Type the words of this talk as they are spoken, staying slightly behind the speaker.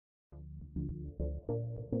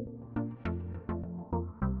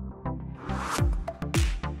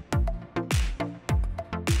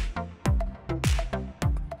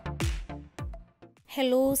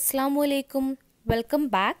Hello അസ്സലാമു അലൈക്കും welcome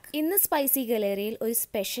back. ഇന്ന് സ്പൈസി ഗാലറിയിൽ ഒരു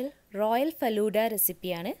സ്പെഷ്യൽ റോയൽ ഫലൂഡ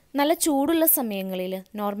റെസിപ്പിയാണ്. നല്ല ചൂടുള്ള സമയങ്ങളിൽ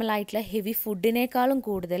നോർമലായിട്ടുള്ള ഹെവി ഫുഡിനേക്കാളും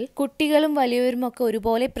കൂടുതൽ കുട്ടികളും വലിയവരും ഒക്കെ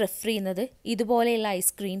ഒരുപോലെ പ്രിഫർ ചെയ്യുന്നത് ഇതുപോലെയുള്ള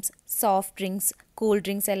ice creams, soft drinks, cool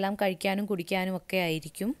drinks എല്ലാം കഴിക്കാനും കുടിക്കാനും ഒക്കെ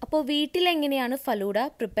ആയിരിക്കും. അപ്പോൾ വീട്ടിൽ എങ്ങനെയാണ് ഫലൂഡ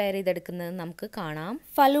പ്രിപ്പയർ ചെയ്തെടുക്കുന്നത് നമുക്ക് കാണാം.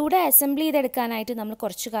 ഫലൂഡ അസംബിൾ ചെയ്തെടുക്കാനായിട്ട് നമ്മൾ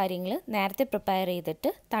കുറച്ച് കാര്യങ്ങൾ നേരത്തെ പ്രിപ്പയർ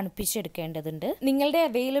ചെയ്തിട്ട് തണുപ്പിച്ചെടുക്കേണ്ടതുണ്ട്. നിങ്ങളുടെ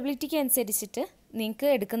അവൈലബിലിറ്റിക്ക് അനുസരിച്ചിട്ട് നിങ്ങൾക്ക്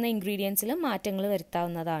എടുക്കുന്ന ഇൻഗ്രീഡിയൻസിൽ മാറ്റങ്ങൾ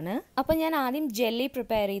വരുത്താവുന്നതാണ്. അപ്പോൾ ഞാൻ ആദ്യം ജെല്ലി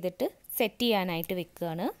പ്രിപ്പയർ ചെയ്തിട്ട് സെറ്റ് ചെയ്യാനായിട്ട്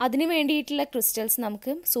വെക്കുകയാണ്. അതിന് വേണ്ടിയിട്ടുള്ള ക്രിസ്റ്റൽസ്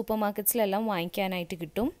നമുക്ക് സൂപ്പർ മാർക്കറ്റ്സിലെല്ലാം വാങ്ങിക്കാനായിട്ട്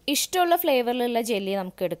കിട്ടും. ഇഷ്ടമുള്ള ഫ്ലേവറിലുള്ള ജെല്ലി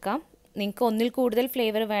നമുക്ക് എടുക്കാം. നിങ്ങൾക്ക് ഒന്നിൽ കൂടുതൽ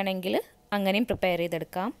ഫ്ലേവർ വേണമെങ്കിൽ അങ്ങനെയും പ്രിപ്പയർ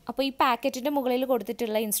ചെയ്തെടുക്കാം. അപ്പോൾ ഈ പാക്കറ്റിന്റെ മുകളിൽ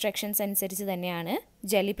കൊടുത്തിട്ടുള്ള ഇൻസ്ട്രക്ഷൻസ് അനുസരിച്ച് തന്നെയാണ്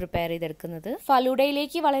ജെല്ലി പ്രിപ്പയർ ചെയ്തെടുക്കുന്നത്.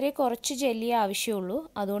 ഫലൂഡയിലേക്ക് വളരെ കുറച്ച് ജെല്ലി ആവശ്യമുള്ളൂ.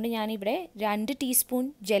 അതുകൊണ്ട് ഞാനിവിടെ 2 ടീസ്പൂൺ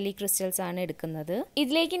ജെല്ലി ക്രിസ്റ്റൽസ് ആണ് എടുക്കുന്നത്.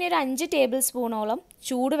 ഇതിലേക്ക് ഇനി ഒരു 5 ടേബിൾ സ്പൂണോളം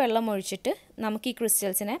ചൂട് വെള്ളം ഒഴിച്ചിട്ട് നമുക്ക് ഈ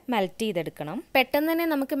ക്രിസ്റ്റൽസിനെ മെൽറ്റ് ചെയ്തെടുക്കണം. പെട്ടെന്ന് തന്നെ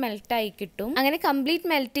നമുക്ക് മെൽറ്റായി കിട്ടും. അങ്ങനെ കംപ്ലീറ്റ്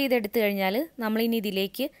മെൽറ്റ് ചെയ്തെടുത്തു കഴിഞ്ഞാൽ നമ്മളിനി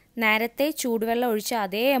ഇതിലേക്ക് നേരത്തെ ചൂടുവെള്ളം ഒഴിച്ച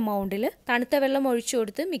അതേ എമൗണ്ടിൽ തണുത്ത വെള്ളം ഒഴിച്ചു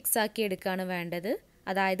കൊടുത്ത് മിക്സ് ആക്കി എടുക്കുകയാണ് വേണ്ടത്.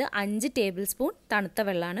 അതായത് 5 ടേബിൾ സ്പൂൺ തണുത്ത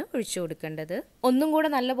വെള്ളമാണ് ഒഴിച്ചു കൊടുക്കേണ്ടത്. ഒന്നും കൂടെ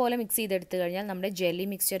നല്ലപോലെ മിക്സ് ചെയ്തെടുത്തു കഴിഞ്ഞാൽ നമ്മുടെ ജെല്ലി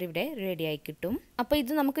മിക്സ്ചർ ഇവിടെ റെഡി ആയി കിട്ടും. അപ്പോൾ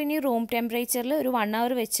ഇത് നമുക്ക് ഇനി റൂം ടെമ്പറേച്ചറിൽ ഒരു 1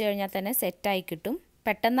 അവർ വെച്ച് കഴിഞ്ഞാൽ തന്നെ സെറ്റായി കിട്ടും.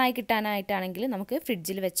 പെട്ടെന്നായി കിട്ടാനായിട്ടാണെങ്കിൽ നമുക്ക്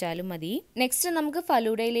ഫ്രിഡ്ജിൽ വെച്ചാലും മതി. നെക്സ്റ്റ് നമുക്ക്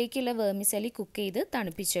ഫലൂഡയിലേക്കുള്ള വെർമിസെലി കുക്ക് ചെയ്ത്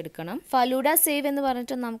തണുപ്പിച്ചെടുക്കണം. ഫലൂഡ സേവ് എന്ന്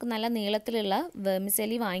പറഞ്ഞിട്ട് നമുക്ക് നല്ല നീളത്തിലുള്ള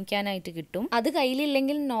വെർമിസെലി വാങ്ങിക്കാനായിട്ട് കിട്ടും. അത്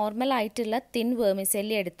കയ്യിലില്ലെങ്കിൽ നോർമൽ ആയിട്ടുള്ള തിൻ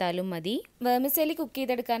വെർമിസെലി എടുത്താലും മതി. വെർമിസെലി കുക്ക്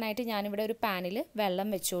ചെയ്തെടുക്കാനായിട്ട് ഞാനിവിടെ ഒരു പാനിൽ വെള്ളം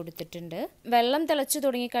വെച്ച് കൊടുത്തിട്ടുണ്ട്. വെള്ളം തിളച്ചു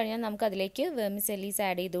തുടങ്ങിക്കഴിഞ്ഞാൽ നമുക്ക് അതിലേക്ക് വെർമിസെലീസ്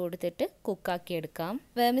ആഡ് ചെയ്ത് കൊടുത്തിട്ട് കുക്കാക്കി എടുക്കാം.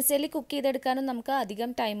 വെർമിസെലി കുക്ക് ചെയ്തെടുക്കാനും നമുക്ക് അധികം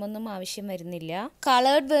ടൈമൊന്നും ആവശ്യം വരുന്നില്ല.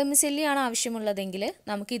 കളേർഡ് വെർമിസെലി ആണ് ആവശ്യമുള്ളതെങ്കിൽ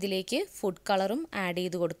നമുക്ക് ഇതിലേക്ക് ഫുഡ് കളറും ആഡ്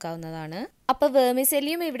ചെയ്ത് കൊടുക്കാവുന്നതാണ്. അപ്പോൾ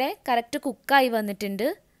വെർമിസെലിയും ഇവിടെ കറക്റ്റ് കുക്കായി വന്നിട്ടുണ്ട്.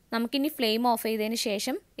 നമുക്കിനി ഫ്ലെയിം ഓഫ് ചെയ്തതിന്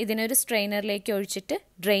ശേഷം ഇതിനൊരു സ്ട്രെയിനറിലേക്ക് ഒഴിച്ചിട്ട്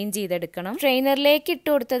ഡ്രെയിൻ ചെയ്തെടുക്കണം. സ്ട്രെയിനറിലേക്ക് ഇട്ട്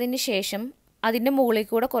കൊടുത്തതിന് ശേഷം അതിൻ്റെ മുകളിൽ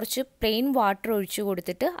കൂടെ കുറച്ച് പ്ലെയിൻ വാട്ടർ ഒഴിച്ചു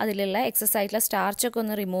കൊടുത്തിട്ട് അതിലുള്ള എക്സസ് ആയിട്ടുള്ള സ്റ്റാർച്ചൊക്കെ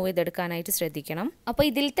ഒന്ന് റിമൂവ് ചെയ്തെടുക്കാനായിട്ട് ശ്രദ്ധിക്കണം. അപ്പോൾ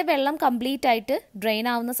ഇതിലത്തെ വെള്ളം കംപ്ലീറ്റ് ആയിട്ട് ഡ്രെയിൻ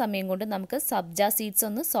ആവുന്ന സമയം കൊണ്ട് നമുക്ക് സബ്ജ സീഡ്സ്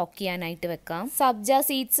ഒന്ന് സോക്ക് ചെയ്യാനായിട്ട് വെക്കാം. സബ്ജ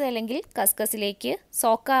സീഡ്സ് അല്ലെങ്കിൽ കസ്കസിലേക്ക്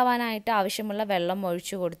സോക്ക് ആവാനായിട്ട് ആവശ്യമുള്ള വെള്ളം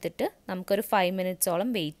ഒഴിച്ചു കൊടുത്തിട്ട് നമുക്കൊരു 5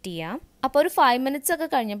 മിനിറ്റ്സോളം വെയിറ്റ് ചെയ്യാം. അപ്പോൾ ഒരു 5 മിനിറ്റ്സ് ഒക്കെ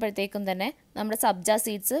കഴിഞ്ഞപ്പോഴത്തേക്കും തന്നെ നമ്മുടെ സബ്ജ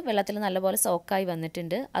സീഡ്സ് വെള്ളത്തിൽ നല്ലപോലെ സോക്കായി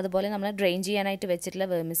വന്നിട്ടുണ്ട്. അതുപോലെ നമ്മൾ ഡ്രെയിൻ ചെയ്യാനായിട്ട് വെച്ചിട്ടുള്ള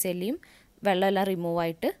വെർമിസെല്ലിയും വെള്ളമെല്ലാം റിമൂവ്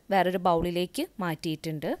ആയിട്ട് വേറൊരു ബൗളിലേക്ക്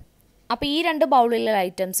മാറ്റിയിട്ടുണ്ട്. അപ്പോൾ ഈ 2 ബൗളിലുള്ള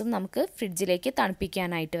ഐറ്റംസും നമുക്ക് ഫ്രിഡ്ജിലേക്ക്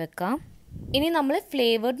തണുപ്പിക്കാനായിട്ട് വെക്കാം. ഇനി നമ്മൾ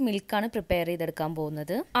ഫ്ലേവേർഡ് മിൽക്കാണ് പ്രിപ്പയർ ചെയ്തെടുക്കാൻ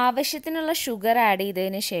പോകുന്നത്. ആവശ്യത്തിനുള്ള ഷുഗർ ആഡ്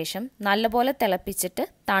ചെയ്തതിന് ശേഷം നല്ലപോലെ തിളപ്പിച്ചിട്ട്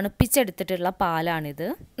തണുപ്പിച്ചെടുത്തിട്ടുള്ള പാലാണിത്.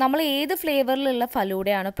 നമ്മൾ ഏത് ഫ്ലേവറിലുള്ള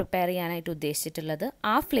ഫലൂഡയാണ് പ്രിപ്പയർ ചെയ്യാനായിട്ട് ഉദ്ദേശിച്ചിട്ടുള്ളത്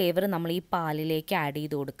ആ ഫ്ലേവർ നമ്മൾ ഈ പാലിലേക്ക് ആഡ്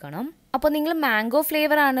ചെയ്ത് കൊടുക്കണം. അപ്പോൾ നിങ്ങൾ മാംഗോ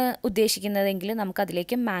ഫ്ലേവർ ആണ് ഉദ്ദേശിക്കുന്നതെങ്കിൽ നമുക്ക്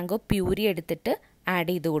അതിലേക്ക് മാംഗോ പ്യൂരി എടുത്തിട്ട്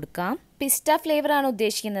ആഡ് ചെയ്ത് കൊടുക്കാം. പിസ്റ്റ ഫ്ലേവർ ആണ്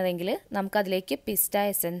ഉദ്ദേശിക്കുന്നതെങ്കിൽ നമുക്കതിലേക്ക് പിസ്റ്റ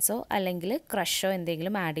എസൻസോ അല്ലെങ്കിൽ ക്രഷോ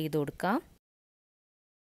എന്തെങ്കിലും ആഡ് ചെയ്ത് കൊടുക്കാം.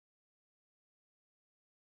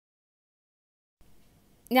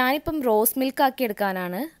 ഞാനിപ്പം റോസ് മിൽക്ക് ആക്കി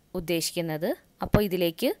എടുക്കാനാണ് ഉദ്ദേശിക്കുന്നത്. അപ്പോൾ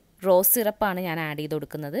ഇതിലേക്ക് റോസ് സിറപ്പാണ് ഞാൻ ആഡ് ചെയ്ത്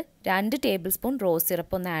കൊടുക്കുന്നത്. 2 ടേബിൾ സ്പൂൺ റോസ്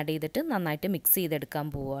സിറപ്പ് ഒന്ന് ആഡ് ചെയ്തിട്ട് നന്നായിട്ട് മിക്സ് ചെയ്തെടുക്കാൻ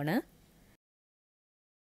പോവുകയാണ്.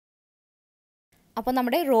 അപ്പോൾ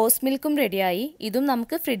നമ്മുടെ റോസ് മിൽക്കും റെഡിയായി. ഇതും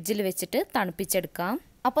നമുക്ക് ഫ്രിഡ്ജിൽ വെച്ചിട്ട് തണുപ്പിച്ചെടുക്കാം.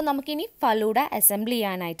 അപ്പോൾ നമുക്കിനി ഫലൂഡ അസംബിൾ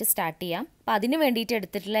ചെയ്യാനായിട്ട് സ്റ്റാർട്ട് ചെയ്യാം. അപ്പോൾ അതിന് വേണ്ടിയിട്ട്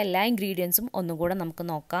എടുത്തിട്ടുള്ള എല്ലാ ഇൻഗ്രീഡിയൻസും ഒന്നും കൂടെ നമുക്ക്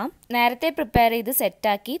നോക്കാം. നേരത്തെ പ്രിപ്പയർ ചെയ്ത്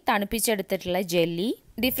സെറ്റാക്കി തണുപ്പിച്ചെടുത്തിട്ടുള്ള ജെല്ലി,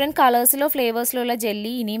 ഡിഫറെൻറ്റ് കളേഴ്സിലോ ഫ്ലേവേഴ്സിലോ ഉള്ള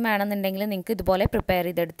ജെല്ലി ഇനിയും വേണമെന്നുണ്ടെങ്കിൽ നിങ്ങൾക്ക് ഇതുപോലെ പ്രിപ്പയർ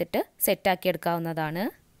ചെയ്തെടുത്തിട്ട് സെറ്റാക്കി എടുക്കാവുന്നതാണ്.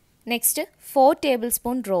 Next 4 table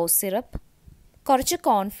spoon rose syrup, കുറച്ച്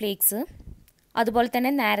കോൺഫ്ലേക്സ്, അതുപോലെ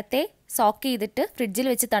തന്നെ നേരത്തെ സോക്ക് ചെയ്തിട്ട് ഫ്രിഡ്ജിൽ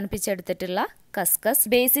വെച്ച് തണുപ്പിച്ചെടുത്തിട്ടുള്ള കസ്കസ്,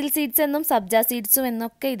 ബേസിൽ സീഡ്സ് എന്നും സബ്ജ സീഡ്സും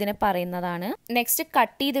എന്നൊക്കെ ഇതിനെ പറയുന്നതാണ്. നെക്സ്റ്റ്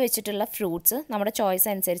കട്ട് ചെയ്ത് വെച്ചിട്ടുള്ള ഫ്രൂട്ട്സ് നമ്മുടെ ചോയ്സ്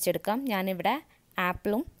അനുസരിച്ച് എടുക്കാം. ഞാനിവിടെ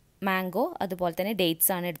ആപ്പിളും മാംഗോ അതുപോലെ തന്നെ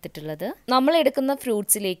ഡേറ്റ്സ് ആണ് എടുത്തിട്ടുള്ളത്. നമ്മൾ എടുക്കുന്ന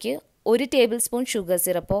ഫ്രൂട്ട്സിലേക്ക് 1 ടേബിൾ സ്പൂൺ ഷുഗർ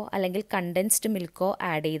സിറപ്പോ അല്ലെങ്കിൽ കണ്ടൻസ്ഡ് മിൽക്കോ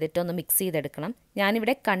ആഡ് ചെയ്തിട്ട് ഒന്ന് മിക്സ് ചെയ്തെടുക്കണം.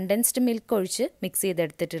 ഞാനിവിടെ കണ്ടൻസ്ഡ് മിൽക്ക് ഒഴിച്ച് മിക്സ്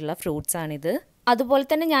ചെയ്തെടുത്തിട്ടുള്ള ഫ്രൂട്ട്സ് ആണിത്. അതുപോലെ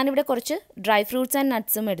തന്നെ ഞാനിവിടെ കുറച്ച് ഡ്രൈ ഫ്രൂട്ട്സ് ആൻഡ്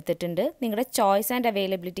നട്ട്സും എടുത്തിട്ടുണ്ട്. നിങ്ങളുടെ ചോയ്സ് ആൻഡ്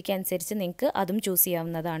അവൈലബിലിറ്റിക്ക് അനുസരിച്ച് നിങ്ങൾക്ക് അതും ചൂസ്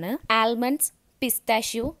ചെയ്യാവുന്നതാണ്. ആൽമണ്ട്സ്,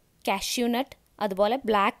 പിസ്താഷ്യോ, കാഷ്യൂ നട്ട്, അതുപോലെ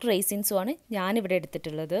ബ്ലാക്ക് റൈസിൻസും ആണ് ഞാനിവിടെ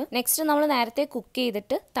എടുത്തിട്ടുള്ളത്. നെക്സ്റ്റ് നമ്മൾ നേരത്തെ കുക്ക്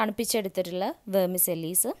ചെയ്തിട്ട് തണുപ്പിച്ചെടുത്തിട്ടുള്ള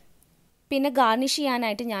വെർമിസെല്ലീസ്, പിന്നെ ഗാർണിഷ്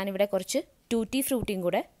ചെയ്യാനായിട്ട് ഞാനിവിടെ കുറച്ച് ടൂറ്റി ഫ്രൂട്ടിയും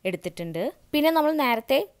കൂടെ എടുത്തിട്ടുണ്ട്. പിന്നെ നമ്മൾ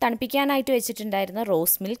നേരത്തെ തണുപ്പിക്കാനായിട്ട് വെച്ചിട്ടുണ്ടായിരുന്ന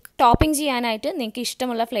റോസ് മിൽക്ക്. ടോപ്പിംഗ് ചെയ്യാനായിട്ട് നിങ്ങൾക്ക്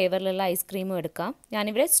ഇഷ്ടമുള്ള ഫ്ലേവറിലുള്ള ഐസ്ക്രീമും എടുക്കാം.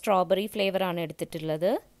 ഞാനിവിടെ സ്ട്രോബെറി ഫ്ലേവറാണ് എടുത്തിട്ടുള്ളത്.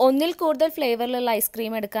 ഒന്നിൽ കൂടുതൽ ഫ്ലേവറിലുള്ള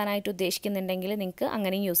ഐസ്ക്രീം എടുക്കാനായിട്ട് ഉദ്ദേശിക്കുന്നുണ്ടെങ്കിൽ നിങ്ങൾക്ക്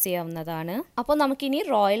അങ്ങനെയും യൂസ് ചെയ്യാവുന്നതാണ്. അപ്പോൾ നമുക്കിനി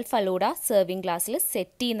റോയൽ ഫലൂഡ സെർവിംഗ് ഗ്ലാസ്സിൽ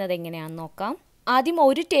സെറ്റ് ചെയ്യുന്നത് എങ്ങനെയാണെന്ന് നോക്കാം. ആദ്യം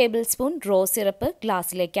 1 ടേബിൾ സ്പൂൺ റോസ് സിറപ്പ്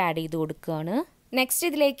ഗ്ലാസ്സിലേക്ക് ആഡ് ചെയ്ത് കൊടുക്കുകയാണ്. നെക്സ്റ്റ്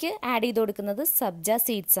ഇതിലേക്ക് ആഡ് ചെയ്ത് കൊടുക്കുന്നത് സബ്ജ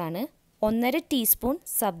സീഡ്സ് ആണ്. 1.5 ടീസ്പൂൺ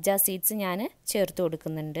സബ്ജ സീഡ്സ് ഞാൻ ചേർത്ത്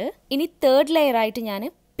കൊടുക്കുന്നുണ്ട്. ഇനി തേർഡ് ലെയർ ആയിട്ട് ഞാൻ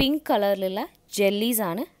പിങ്ക് കളറിലുള്ള ജെല്ലീസ്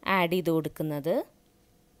ആണ് ആഡ് ചെയ്ത് കൊടുക്കുന്നത്.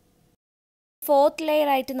 ഫോർത്ത് ലെയർ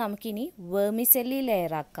ആയിട്ട് നമുക്കിനി വെർമിസെല്ലി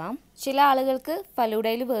ലെയർ ആക്കാം. ചില ആളുകൾക്ക്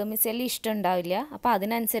ഫലൂഡയിൽ വെർമിസെല്ലി ഇഷ്ടമുണ്ടാവില്ല. അപ്പോൾ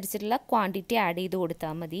അതിനനുസരിച്ചിട്ടുള്ള ക്വാണ്ടിറ്റി ആഡ് ചെയ്ത്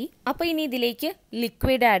കൊടുത്താൽ മതി. അപ്പോൾ ഇനി ഇതിലേക്ക്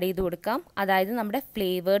ലിക്വിഡ് ആഡ് ചെയ്ത് കൊടുക്കാം. അതായത് നമ്മുടെ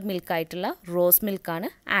ഫ്ലേവേർഡ് മിൽക്കായിട്ടുള്ള റോസ് മിൽക്കാണ്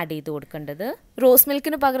ആഡ് ചെയ്ത് കൊടുക്കേണ്ടത്. റോസ്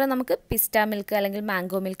മിൽക്കിന് പകരം നമുക്ക് പിസ്ത മിൽക്ക് അല്ലെങ്കിൽ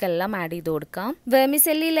മാംഗോ മിൽക്ക് എല്ലാം ആഡ് ചെയ്ത് കൊടുക്കാം.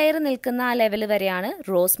 വെർമിസെല്ലി ലെയർ നിൽക്കുന്ന ആ ലെവൽ വരെയാണ്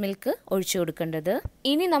റോസ് മിൽക്ക് ഒഴിച്ചു കൊടുക്കേണ്ടത്.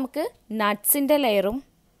 ഇനി നമുക്ക് നട്ട്സിൻ്റെ ലെയറും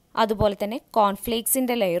അതുപോലെ തന്നെ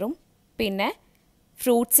കോൺഫ്ലേക്സിൻ്റെ ലെയറും പിന്നെ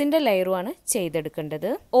ഫ്രൂട്ട്സിൻ്റെ ലെയറുമാണ് ചെയ്തെടുക്കേണ്ടത്.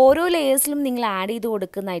 ഓരോ ലെയേഴ്സിലും നിങ്ങൾ ആഡ് ചെയ്ത്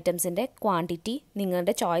കൊടുക്കുന്ന ഐറ്റംസിൻ്റെ ക്വാണ്ടിറ്റി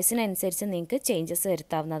നിങ്ങളുടെ ചോയ്സിനനുസരിച്ച് നിങ്ങൾക്ക് ചേഞ്ചസ്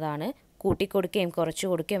വരുത്താവുന്നതാണ്. കൂട്ടിക്കൊടുക്കുകയും കുറച്ച്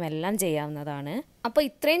കൊടുക്കുകയും എല്ലാം ചെയ്യാവുന്നതാണ്. അപ്പോൾ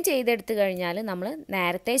ഇത്രയും ചെയ്തെടുത്തു കഴിഞ്ഞാൽ നമ്മൾ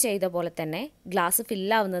നേരത്തെ ചെയ്ത പോലെ തന്നെ ഗ്ലാസ്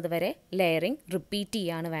ഫില്ലാവുന്നത് വരെ ലെയറിങ് റിപ്പീറ്റ്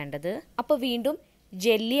ചെയ്യാണ് വേണ്ടത്. അപ്പോൾ വീണ്ടും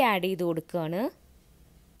ജെല്ലി ആഡ് ചെയ്ത് കൊടുക്കുകയാണ്.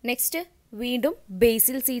 നെക്സ്റ്റ് വീണ്ടും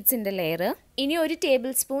ബേസിൽ സീഡ്സിൻ്റെ ലെയർ. ഇനി 1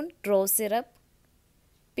 ടേബിൾ സ്പൂൺ റോസ് സിറപ്പ്,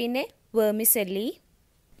 പിന്നെ വെർമിസെല്ലി.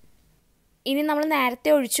 ഇനി നമ്മൾ നേരത്തെ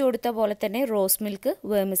ഒഴിച്ചു കൊടുത്ത പോലെ തന്നെ റോസ് മിൽക്ക്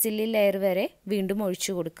വെർമിസെല്ലി ലെയർ വരെ വീണ്ടും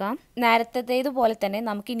ഒഴിച്ചു കൊടുക്കാം. നേരത്തേതുപോലെ തന്നെ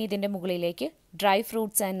നമുക്കിനി ഇതിൻ്റെ മുകളിലേക്ക് ഡ്രൈ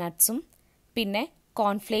ഫ്രൂട്ട്സ് ആൻഡ് നട്ട്സും പിന്നെ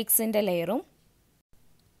കോൺഫ്ലേക്സിൻ്റെ ലെയറും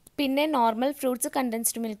പിന്നെ നോർമൽ ഫ്രൂട്ട്സ്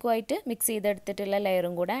കണ്ടൻസ്ഡ് മിൽക്കുമായിട്ട് മിക്സ് ചെയ്തെടുത്തിട്ടുള്ള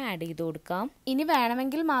ലെയറും കൂടെ ആഡ് ചെയ്ത് കൊടുക്കാം. ഇനി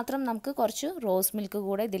വേണമെങ്കിൽ മാത്രം നമുക്ക് കുറച്ച് റോസ് മിൽക്ക്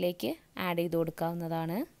കൂടെ ഇതിലേക്ക് ആഡ് ചെയ്ത്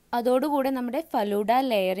കൊടുക്കാവുന്നതാണ്. അതോടുകൂടെ നമ്മുടെ ഫലൂഡ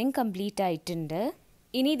ലെയറിങ് കംപ്ലീറ്റ് ആയിട്ടുണ്ട്.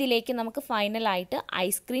 ഇനി ഇതിലേക്ക് നമുക്ക് ഫൈനലായിട്ട്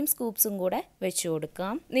ഐസ്ക്രീം സ്കൂപ്സും കൂടെ വെച്ച്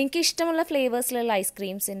കൊടുക്കാം. നിങ്ങൾക്ക് ഇഷ്ടമുള്ള ഫ്ലേവേഴ്സിലുള്ള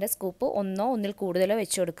ഐസ്ക്രീംസിൻ്റെ സ്കൂപ്പ് ഒന്നിൽ കൂടുതലോ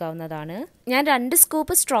വെച്ച് കൊടുക്കാവുന്നതാണ്. ഞാൻ 2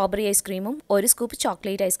 സ്കൂപ്പ് സ്ട്രോബെറി ഐസ്ക്രീമും 1 സ്കൂപ്പ്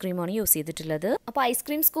ചോക്ലേറ്റ് ഐസ്ക്രീമുമാണ് യൂസ് ചെയ്തിട്ടുള്ളത്. അപ്പോൾ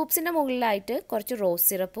ഐസ്ക്രീം സ്കൂപ്സിൻ്റെ മുകളിലായിട്ട് കുറച്ച് റോസ്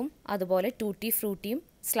സിറപ്പും അതുപോലെ ടൂട്ടി ഫ്രൂട്ടിയും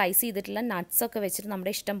സ്ലൈസ് ചെയ്തിട്ടുള്ള നട്ട്സ് ഒക്കെ വെച്ചിട്ട്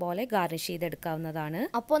നമ്മുടെ ഇഷ്ടം പോലെ ഗാർണിഷ് ചെയ്തെടുക്കാവുന്നതാണ്.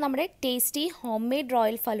 അപ്പോൾ നമ്മുടെ tasty home made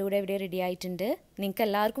royal falooda ഇവിടെ റെഡി ആയിട്ടുണ്ട്. നിങ്ങൾക്ക്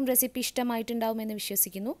എല്ലാവർക്കും റെസിപ്പി ഇഷ്ടമായിട്ടുണ്ടാവുമെന്ന്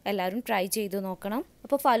വിശ്വസിക്കുന്നു. എല്ലാവരും ട്രൈ ചെയ്ത് നോക്കണം.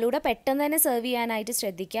 അപ്പോൾ ഫലൂഡ പെട്ടെന്ന് തന്നെ സെർവ് ചെയ്യാനായിട്ട്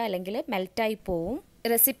ശ്രദ്ധിക്കുക, അല്ലെങ്കിൽ മെൽറ്റായി പോവും.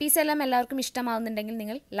 റെസിപ്പീസ് എല്ലാം എല്ലാവർക്കും ഇഷ്ടമാവുന്നുണ്ടെങ്കിൽ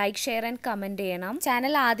നിങ്ങൾ ലൈക്ക്, ഷെയർ ആൻഡ് കമൻറ്റ് ചെയ്യണം.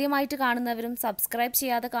 ചാനൽ ആദ്യമായിട്ട് കാണുന്നവരും സബ്സ്ക്രൈബ്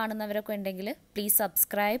ചെയ്യാതെ കാണുന്നവരൊക്കെ ഉണ്ടെങ്കിൽ പ്ലീസ്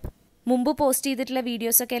സബ്സ്ക്രൈബ്. മുമ്പ് പോസ്റ്റ് ചെയ്തിട്ടുള്ള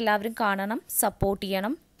വീഡിയോസൊക്കെ എല്ലാവരും കാണണം, സപ്പോർട്ട്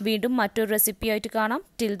ചെയ്യണം. വീണ്ടും മറ്റൊരു റെസിപ്പിയായിട്ട് കാണാം.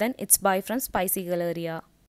 Till then it's bye from spicy Galleria.